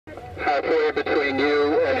halfway between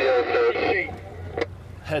you and your search.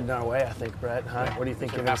 Heading our way, I think, Brett. Huh? What do you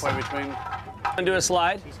think? Halfway between. Gonna do a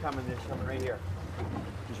slide? He's coming right here.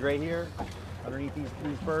 He's right here, underneath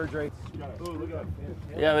these birds right. Ooh, look at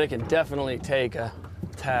that. Yeah, but it can definitely take a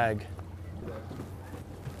tag.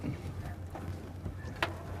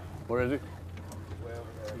 What is he?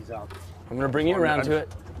 He's out. I'm gonna bring you around to it.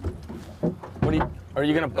 What are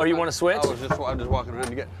you want to switch? I'm just walking around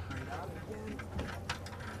to get.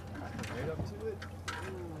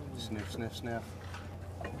 Sniff, sniff, sniff.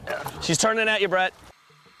 She's turning at you, Brett.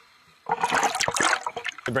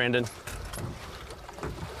 Hey, Brandon.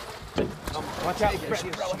 Watch out, Brett. She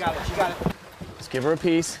got it. She got it. Let's give her a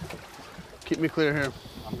piece. Keep me clear here.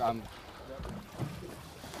 I'm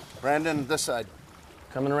Brandon, this side.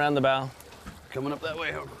 Coming around the bow. Coming up that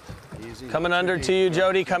way. easy. Coming under to you,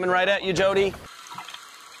 Jody. Coming right at you, Jody.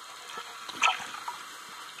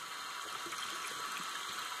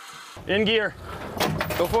 In gear.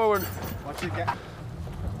 Go forward. Watch your gap.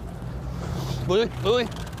 Buoy, buoy,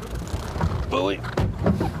 buoy.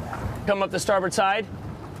 Come up the starboard side.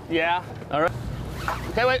 Yeah. All right.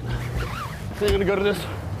 Okay, wait. So you're gonna go to this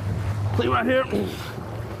plea right here.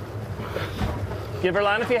 Give her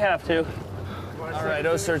line if you have to. All right,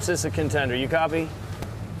 O-Search, this is a contender. You copy?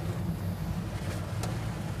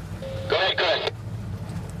 Go ahead, Greg.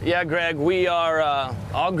 Yeah, Greg, we are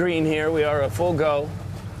all green here. We are a full go.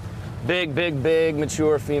 Big, big, big,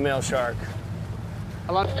 mature female shark.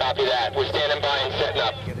 Copy that. We're standing by and setting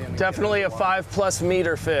up. Definitely a 5+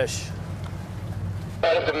 meter fish.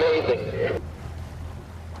 That is amazing.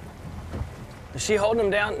 Is she holding him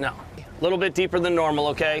down? No. A little bit deeper than normal,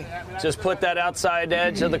 okay? Just put that outside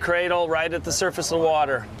edge of the cradle right at the surface of the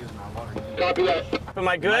water. Copy that. Am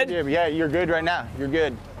I good? Yeah, you're good right now. You're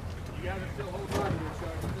good. You guys are still holding on to your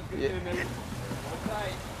shark. Yeah. Hold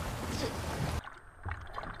tight.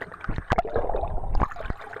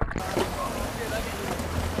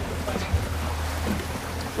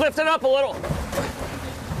 Lift it up a little.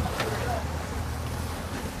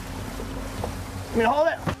 I mean, hold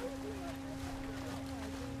it.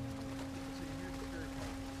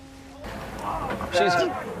 She's...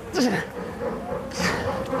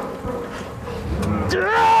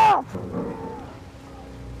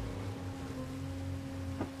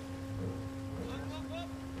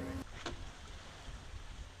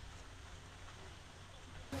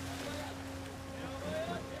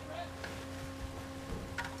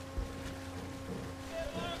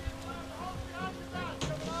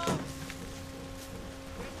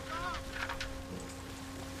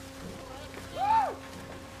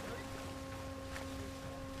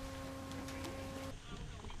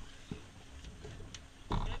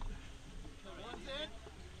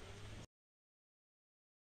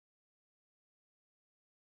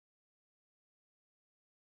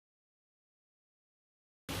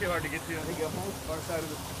 Too hard to get to. I think far side of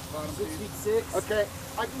the bottom. 6'6". Okay,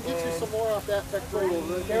 I can get you some more off that pectoral.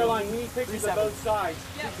 Caroline, we need pictures of both sides.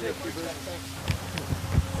 Can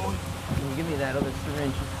you give me that other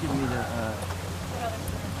syringe? Just give me the,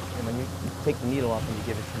 and when you take the needle off and you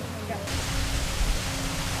give it to me.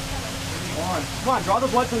 Come on, draw the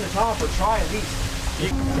blood from the top or try at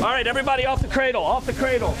least. All right, everybody off the cradle, off the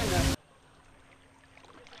cradle.